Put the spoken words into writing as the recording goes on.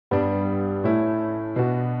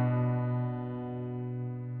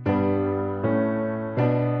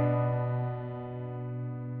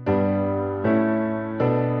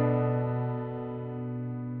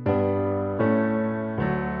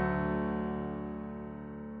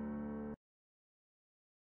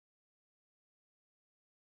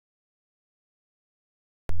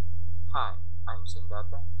Hi, I'm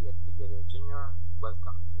Sandata, at Villarreal Jr.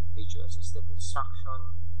 Welcome to Video Assisted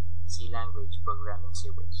Instruction C Language Programming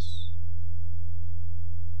Series.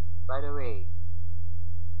 By the way,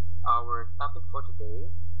 our topic for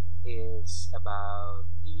today is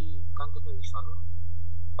about the continuation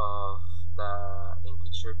of the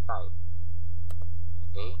integer type.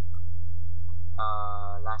 Okay?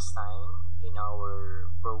 Last time in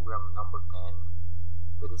our program number 10,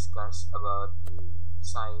 we discussed about the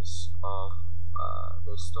size of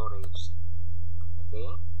the storage, okay,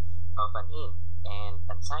 of an int and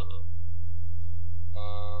unsigned int.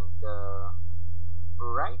 And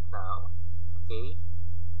right now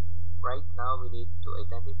we need to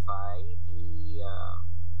identify the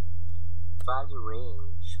value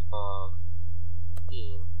range of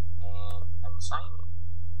int and unsigned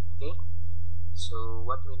int. Okay, so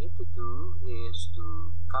what we need to do is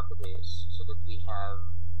to copy this so that we have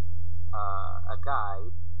a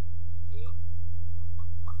guide, okay,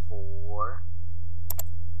 for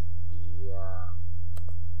the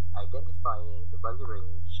identifying the value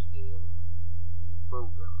range in the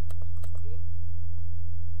program. Okay,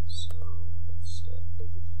 so let's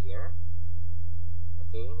paste it here.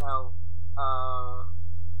 Okay, now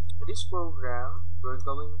in this program we're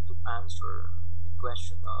going to answer the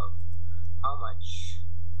question of how much,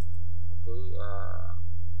 okay,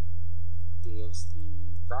 is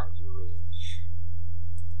the value range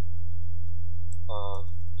of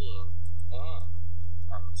int and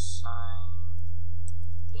unsigned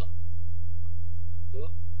int. Okay,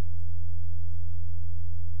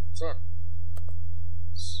 that's it.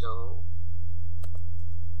 So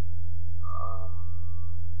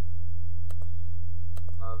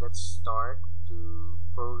now let's start to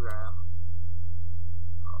program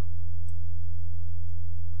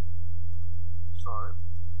sharp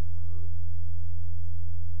include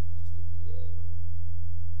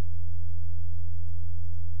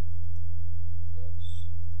fetch.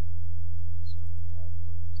 So we have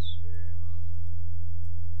integer main,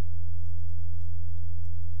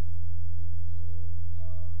 begin,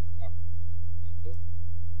 and end. Okay.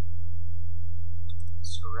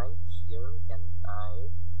 So right here we can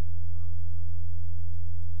type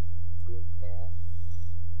printf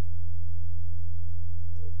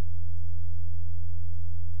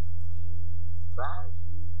the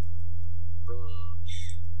value range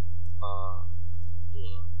of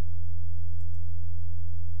int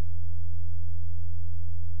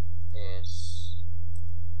is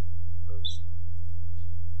 %d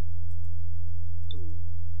to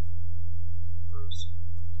 %d.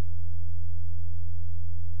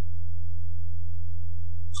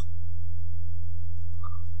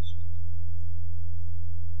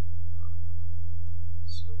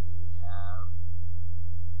 So we have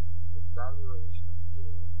the value range of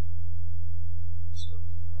int. So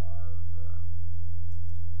we have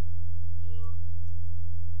int mean,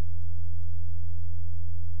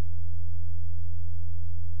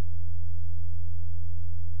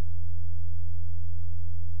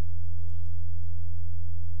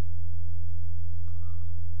 comma,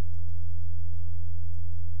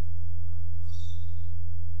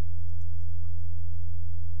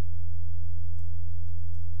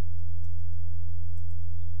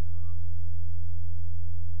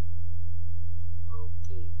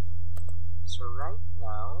 okay, so right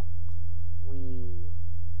now we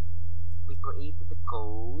created the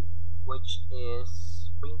code which is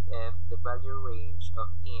printf the value range of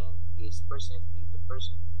int is %d to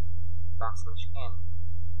 %d\n,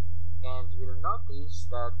 and we'll notice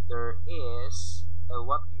that there is a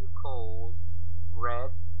what you call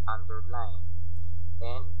red underline,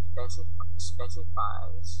 and it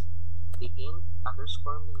specifies the int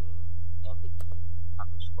underscore mean and the int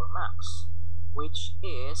underscore max, which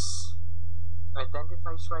is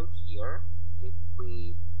identifies right here. If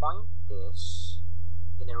we point this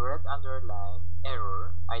in a red underline,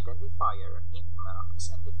 error identifier int max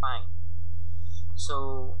is undefined.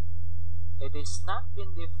 So it is not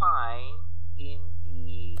been defined in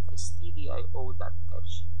the stdio.h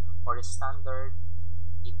or the standard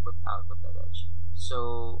input output.h.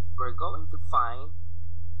 So we're going to find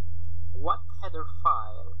what header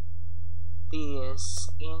file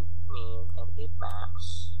this int mean and int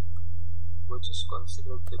max, which is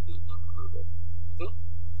considered to be included. Okay,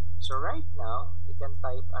 so right now we can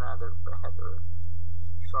type another header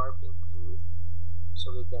sharp include,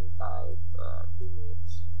 so we can type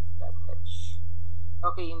limits.h.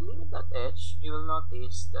 okay, in limit.h you will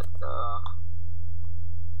notice that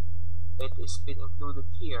it is been included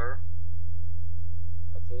here.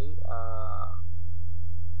 Okay,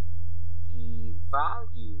 the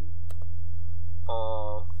value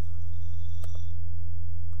of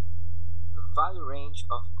value range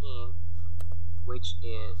of int, which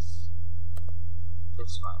is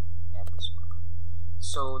this one and this one.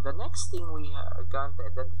 So the next thing we are going to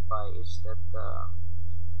identify is that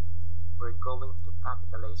we're going to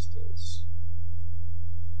capitalize this.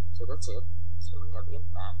 So that's it. So we have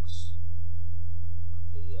int max.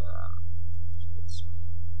 Okay, so it's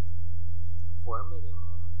min for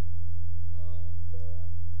minimum, and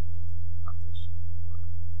int underscore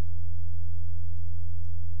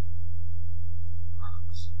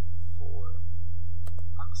max for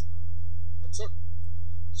maximum. That's it.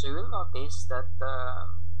 So you will notice that the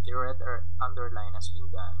red underline has been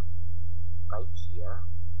done right here,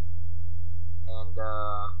 and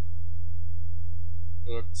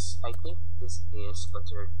I think this is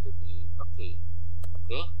considered to be okay.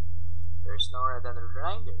 Okay, there's no red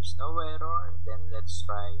underline, there's no error. Then let's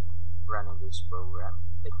try running this program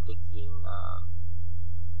by clicking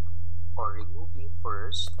or removing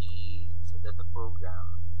first the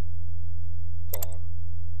program, then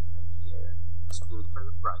right here exclude from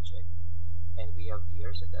the project, and we have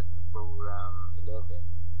here the program 11,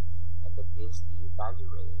 and that is the value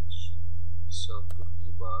range. So click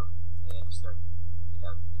debug and start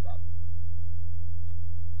without debugging.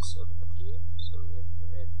 So look at here. So we have here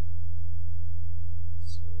ready.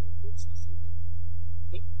 So build succeeded.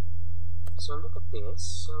 Okay. So look at this.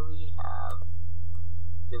 So we have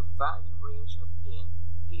the value range of int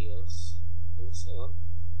is int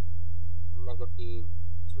negative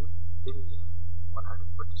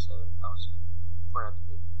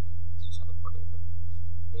 2,147,483,648.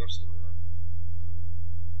 They are similar to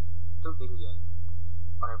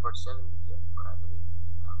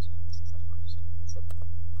 2,147,483,647. That's it.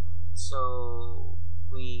 So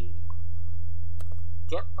we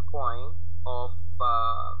get the point of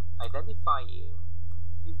identifying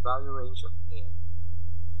the value range of int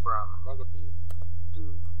from negative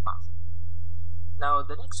to positive. Now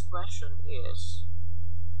the next question is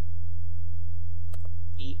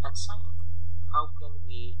the unsigned. How can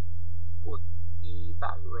we put the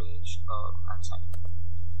value range of unsigned?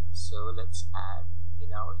 So let's add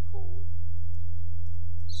in our code.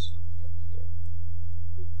 So we have here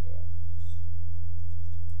printf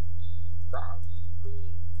the value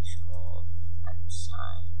range of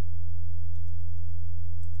unsigned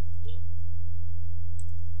int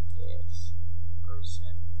is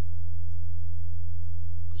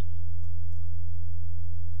 %d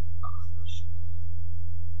backslash n,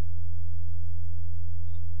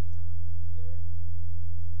 and we have here,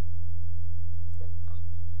 you can type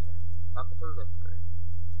here capital letter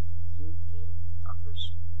uint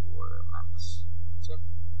underscore max. That's it.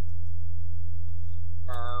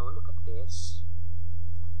 Now look at this.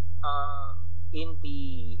 In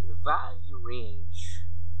the value range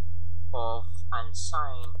of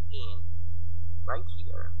unsigned int right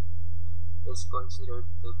here is considered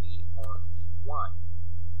to be only 1.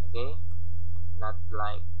 Okay, not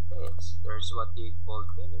like this. There's what you call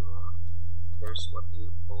minimum and there's what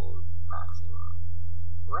you call maximum.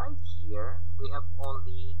 Right here we have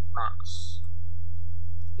only max.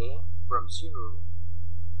 Okay, from 0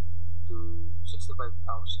 to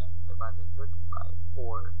 65,535,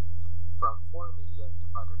 or from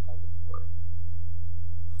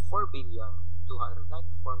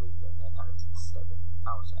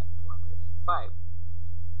 4,294,967,295.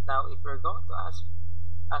 Now if we're going to ask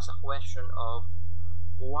a question of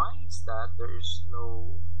why is that there is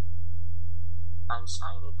no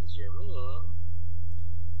unsigned integer mean,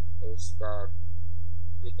 is that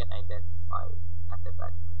we can identify at the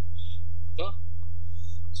value range. Okay,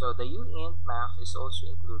 so the uint max is also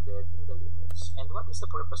included in the limits. And what is the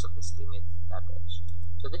purpose of this limit.h?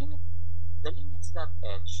 So the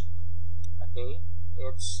limits.h, okay,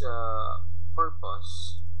 its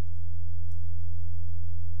purpose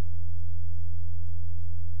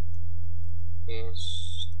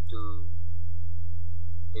is to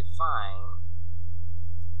define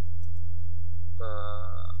the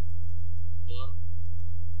int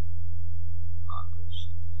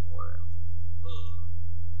underscore mean,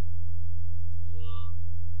 int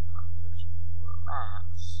underscore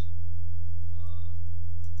max, and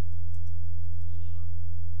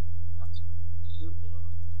uint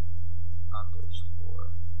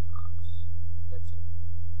underscore max. That's it.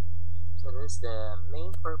 So this is the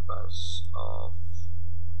main purpose of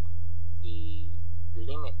the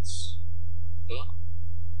limits. Okay,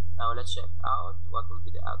 now let's check out what will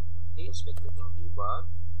be the output of this by clicking debug.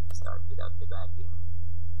 Start without debugging.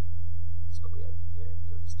 So we have here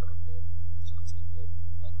build started, build succeeded,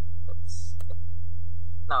 and that's it.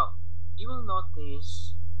 Now you will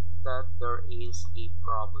notice that there is a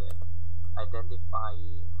problem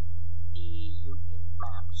identifying the uint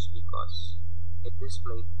max because it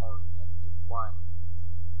displayed only -1.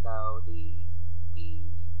 Now the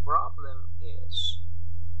problem is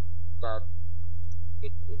that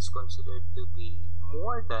it is considered to be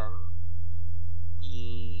more than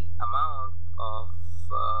the amount of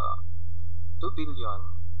 2 billion,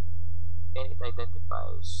 and it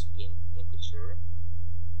identifies in integer.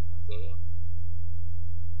 Okay,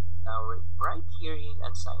 now right here in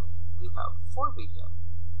unsigned int we have 4 billion.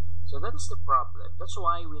 So that is the problem. That's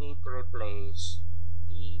why we need to replace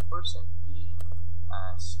the %t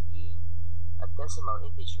as in a decimal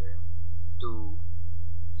integer to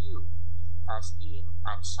u as in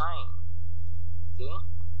unsigned, okay,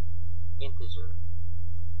 integer.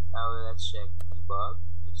 Now let's check debug.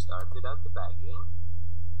 Let's start without debugging.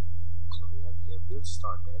 So we have here build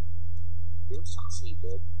started, build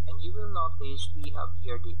succeeded, and you will notice we have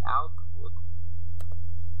here the output.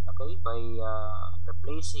 Okay, by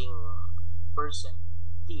replacing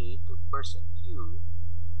 %t to %u,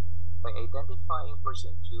 by identifying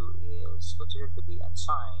 %u is considered to be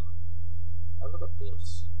unsigned. Now look at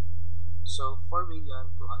this. So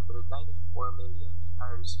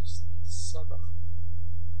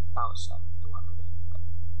 4,294,967,295.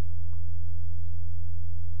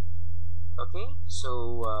 Okay,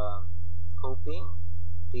 so hoping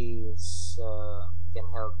this can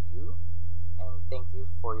help you, and thank you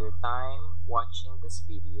for your time watching this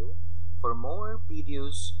video. For more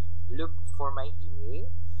videos, look for my email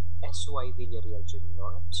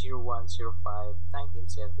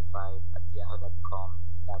syvillarrealjr01051975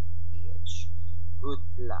 @yahoo.com.ph. Good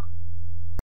luck.